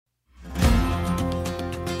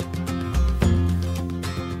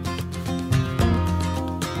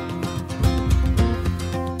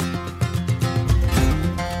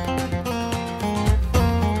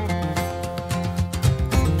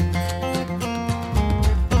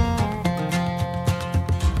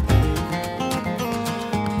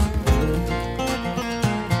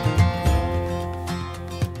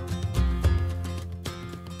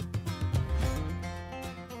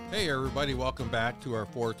everybody. Welcome back to our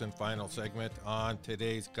fourth and final segment on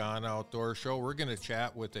today's Gone Outdoors show. We're going to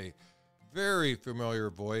chat with a very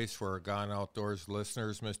familiar voice for our Gone Outdoors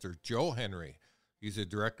listeners, Mr. Joe Henry. He's the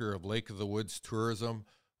director of Lake of the Woods Tourism.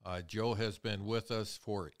 Joe has been with us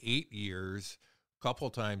for 8 years, a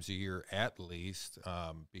couple times a year at least,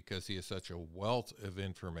 because he is such a wealth of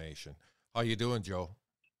information. How you doing, Joe?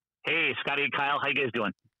 Hey, Scotty and Kyle. How you guys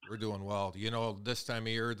doing? We're doing well. You know, this time of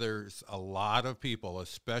year, there's a lot of people,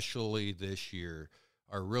 especially this year,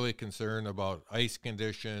 are really concerned about ice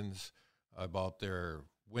conditions, about their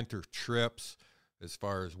winter trips, as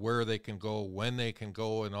far as where they can go, when they can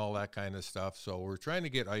go, and all that kind of stuff. So we're trying to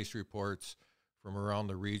get ice reports from around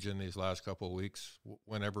the region these last couple of weeks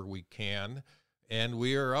whenever we can. And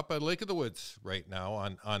we are up at Lake of the Woods right now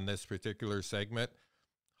on this particular segment.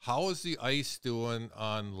 How is the ice doing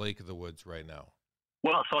on Lake of the Woods right now?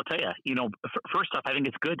 Well, so I'll tell you, first off, I think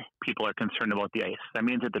it's good people are concerned about the ice. That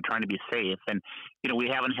means that they're trying to be safe. And, we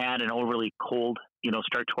haven't had an overly cold,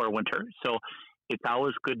 start to our winter. So it's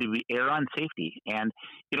always good to err on safety. And,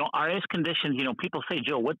 our ice conditions, people say,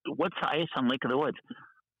 Joe, what's the ice on Lake of the Woods?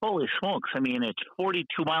 Holy smokes. I mean, it's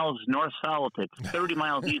 42 miles north-south. It's 30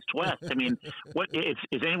 miles east-west. I mean,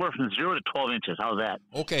 it's anywhere from 0 to 12 inches. How's that?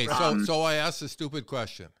 Okay, so I asked a stupid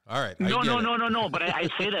question. All right. No. But I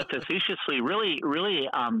say that facetiously, really,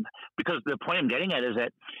 because the point I'm getting at is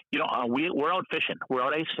that, we're out fishing. We're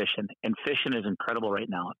out ice fishing, and fishing is incredible right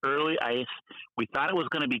now. Early ice, we thought it was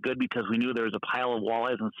going to be good because we knew there was a pile of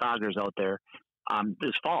walleyes and saugers out there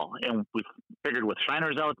this fall. And we figured with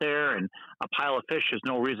shiners out there and a pile of fish, there's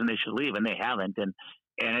no reason they should leave, and they haven't. And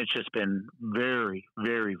it's just been very,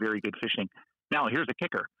 very, very good fishing. Now, here's the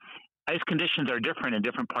kicker. Ice conditions are different in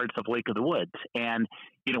different parts of Lake of the Woods. And,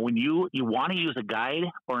 when you want to use a guide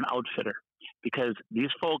or an outfitter, because these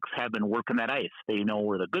folks have been working that ice. They know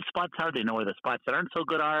where the good spots are. They know where the spots that aren't so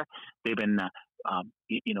good are. They've been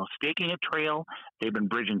staking a trail. They've been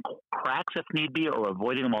bridging cracks if need be, or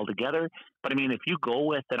avoiding them altogether. But I mean, if you go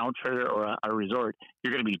with an outfitter or a resort,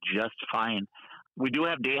 you're going to be just fine. We do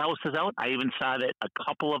have day houses out. I even saw that a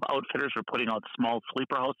couple of outfitters were putting out small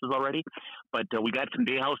sleeper houses already. But we got some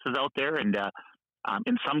day houses out there, and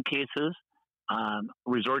in some cases,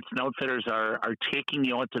 resorts and outfitters are taking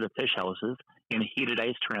you out to the fish houses in heated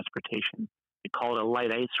ice transportation. They call it a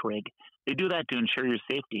light ice rig. They do that to ensure your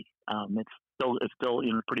safety. It's still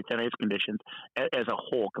pretty thin ice conditions as a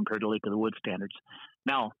whole compared to Lake of the Woods standards.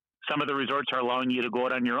 Now, some of the resorts are allowing you to go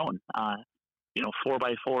out on your own.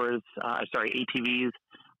 4x4s, ATVs,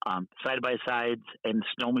 side by sides, and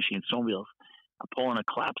snowmobiles, pulling a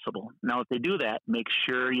collapsible. Now, if they do that, make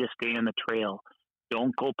sure you stay on the trail.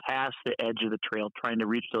 Don't go past the edge of the trail trying to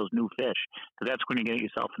reach those new fish, because that's when you get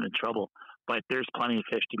yourself into trouble. But there's plenty of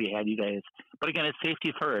fish to be had, you guys. But again, it's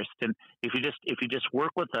safety first. And if you just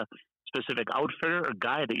work with a specific outfitter or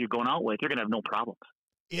guide that you're going out with, you're going to have no problems.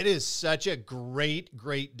 It is such a great,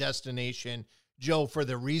 great destination, Joe, for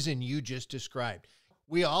the reason you just described.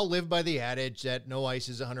 We all live by the adage that no ice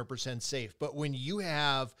is 100% safe. But when you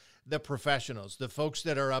have the professionals, the folks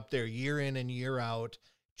that are up there year in and year out,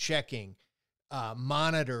 checking,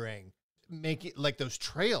 monitoring, making like those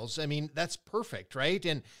trails, I mean, that's perfect, right?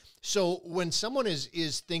 And so when someone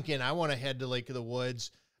is thinking, I want to head to Lake of the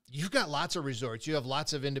Woods, you've got lots of resorts, you have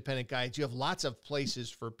lots of independent guides, you have lots of places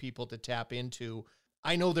for people to tap into.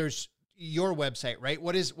 I know there's your website, right?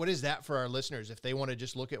 What is that for our listeners if they want to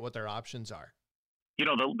just look at what their options are?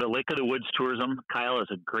 The Lake of the Woods Tourism, Kyle, is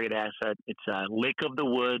a great asset. It's Lake of the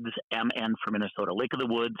Woods MN for Minnesota,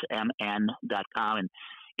 lakeofthewoodsmn.com. And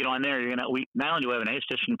on there, we not only do we have an ice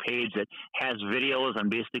fishing page that has videos on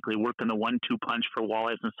basically working the 1-2 punch for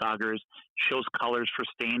walleyes and saugers, shows colors for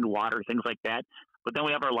stained water, things like that. But then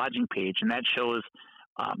we have our lodging page, and that shows,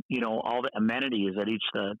 all the amenities that each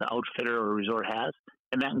the outfitter or resort has,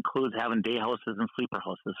 and that includes having day houses and sleeper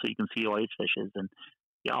houses, so you can see your ice fishes, and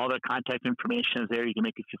all their contact information is there. You can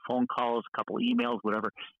make a few phone calls, a couple emails,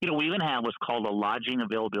 whatever. We even have what's called a lodging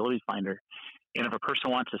availability finder. And if a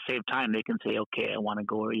person wants to save time, they can say, okay, I want to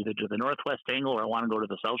go either to the northwest angle or I want to go to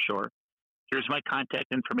the south shore. Here's my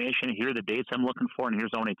contact information. Here are the dates I'm looking for, and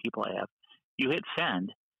here's how many people I have. You hit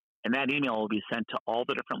send, and that email will be sent to all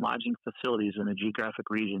the different lodging facilities in the geographic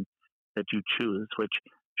region that you choose, which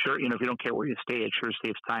sure, if you don't care where you stay, it sure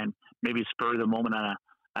saves time. Maybe spur the moment on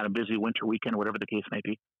a busy winter weekend, whatever the case may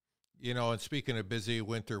be. And speaking of busy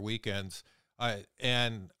winter weekends, I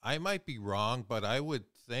might be wrong, but I would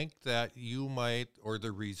think that you might, or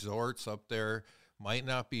the resorts up there might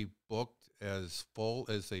not be booked as full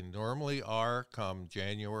as they normally are come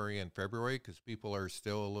January and February, because people are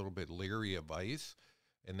still a little bit leery of ice,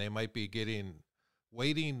 and they might be getting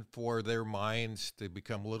waiting for their minds to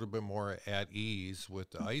become a little bit more at ease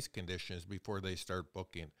with the ice conditions before they start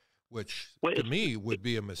booking, which to me would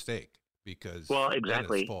be a mistake because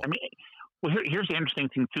exactly. Full. I mean, here's the interesting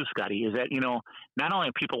thing too, Scotty, is that, not only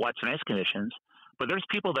are people watching ice conditions, but there's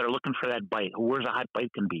people that are looking for that bite. Where's a hot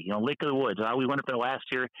bite can be? Lake of the Woods. We went up there last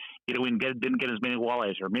year. We didn't get as many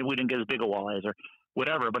walleyes, or maybe we didn't get as big a walleyes, or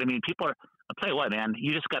whatever. But I mean, people are. I'll tell you what, man.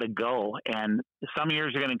 You just got to go. And some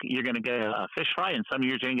years you're gonna get a fish fry, and some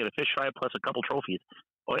years you're gonna get a fish fry plus a couple trophies,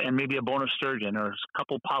 and maybe a bonus sturgeon, or a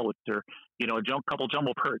couple pouts, or a couple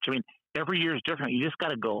jumbo perch. I mean, every year is different. You just got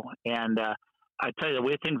to go. And I tell you, the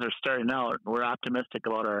way things are starting out, we're optimistic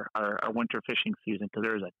about our winter fishing season because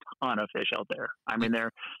there's a ton of fish out there. I mean,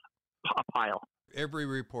 they're a pile. Every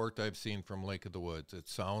report I've seen from Lake of the Woods, it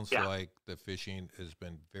sounds like the fishing has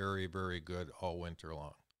been very, very good all winter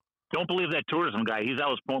long. Don't believe that tourism guy. He's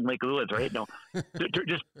always promoting Lake of the Woods, right? No,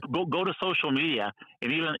 just go to social media,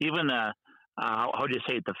 and even how do you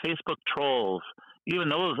say it? The Facebook trolls. Even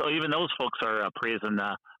those folks are praising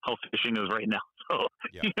how fishing is right now. So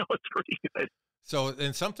it's pretty good. So,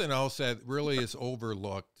 and something else that really is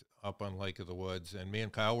overlooked up on Lake of the Woods, and me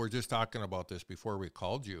and Kyle were just talking about this before we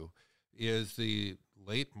called you, is the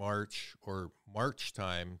late March or March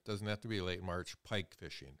time, doesn't have to be late March, pike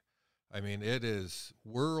fishing. I mean, it is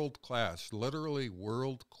world-class, literally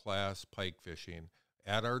world-class pike fishing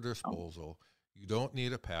at our disposal. You don't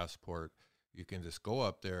need a passport. You can just go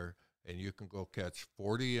up there and you can go catch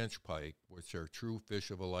 40-inch pike, which are true fish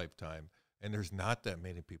of a lifetime, and there's not that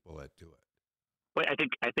many people that do it. Well, I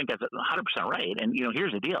think that's 100% right. And,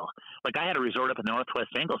 here's the deal. Like, I had a resort up in the Northwest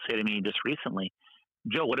Angle say to me just recently,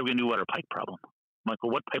 Joe, what are we going to do about our pike problem? I'm like,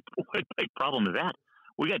 well, what pike problem is that?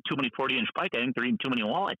 We got too many 40-inch pike. I think they're eating too many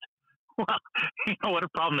walleyes. Well, what a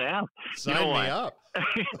problem to have. Sign me up.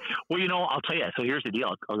 Well, I'll tell you. So here's the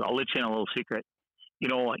deal. I'll let you in a little secret.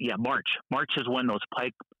 March. March is when those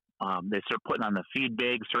pike, they start putting on the feed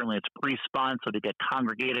bags. Certainly it's pre-spawn, so they get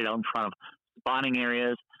congregated out in front of spawning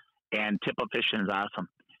areas, and tip-up fishing is awesome.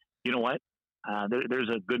 You know what? There's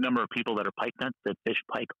a good number of people that are pike nuts that fish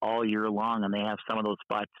pike all year long, and they have some of those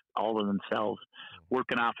spots all to themselves,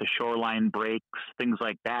 working off of shoreline breaks, things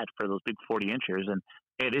like that for those big 40 inchers. And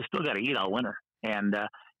hey, they still got to eat all winter. And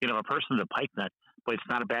if a person's a pike nut, but it's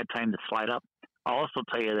not a bad time to slide up. I'll also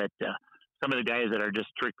tell you that some of the guys that are just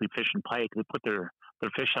strictly fishing pike, they put their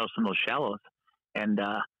fish house in those shallows, and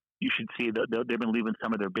you should see they've been leaving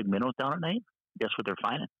some of their big minnows down at night. Guess what they're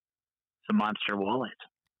finding? Some monster walleyes.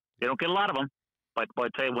 They don't get a lot of them, but I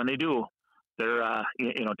tell you, when they do, they're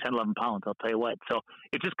 10, 11 pounds. I'll tell you what. So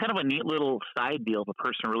it's just kind of a neat little side deal if a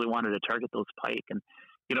person really wanted to target those pike. And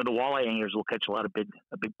the walleye anglers will catch a lot of big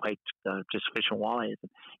pike just fishing walleyes.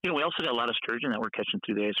 And, we also got a lot of sturgeon that we're catching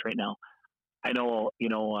through the ice right now. I know,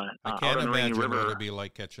 I can't imagine what it'd be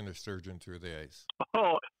like catching a sturgeon through the ice.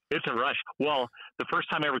 Oh, it's a rush. Well, the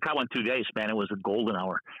first time I ever caught one through the ice, man, it was a golden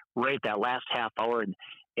hour. Right, that last half hour,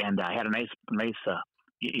 and I had a nice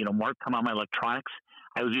mark come on my electronics.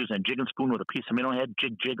 I was using a jig and spoon with a piece of minnow head.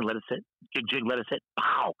 Jig, let it sit. Jig, let it sit.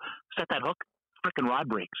 Pow! Set that hook. Frickin' rod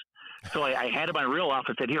breaks. So I handed my reel off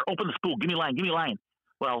and said, "Here, open the spool. Give me line.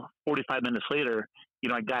 Well, 45 minutes later,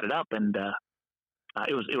 I got it up, and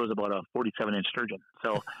it was about a 47-inch sturgeon.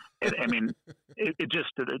 So, it just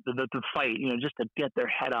the fight, just to get their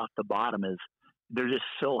head off the bottom they're just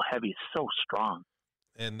so heavy, so strong.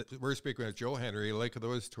 And we're speaking with Joe Henry, Lake of the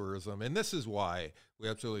Woods Tourism, and this is why we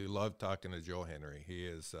absolutely love talking to Joe Henry. He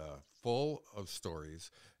is full of stories,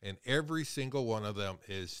 and every single one of them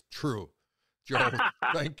is true. Joe,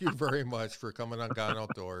 thank you very much for coming on Gone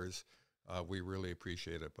Outdoors. We really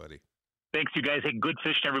appreciate it, buddy. Thanks, you guys. Hey, good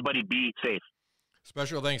fishing, everybody. Be safe.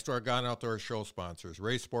 Special thanks to our Gone Outdoors show sponsors,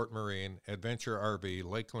 Ray Sport Marine, Adventure RV,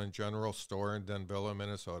 Lakeland General Store in Denville,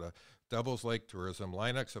 Minnesota, Devil's Lake Tourism,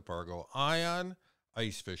 Linex of Fargo, Ion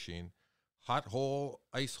Ice Fishing, Hot Hole,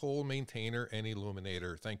 Ice Hole Maintainer, and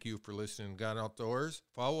Illuminator. Thank you for listening to Gone Outdoors.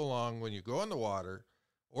 Follow along when you go in the water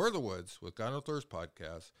or the woods with Gone Outdoors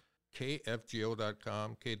Podcast,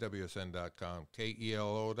 KFGO.com, KWSN.com,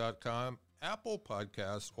 KELO.com, Apple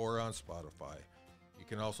Podcasts, or on Spotify. You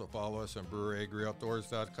can also follow us on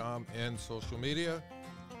BrewerAgriOutdoors.com and social media.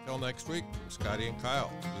 Till next week, from Scotty and Kyle,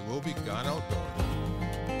 we will be Gone Outdoors.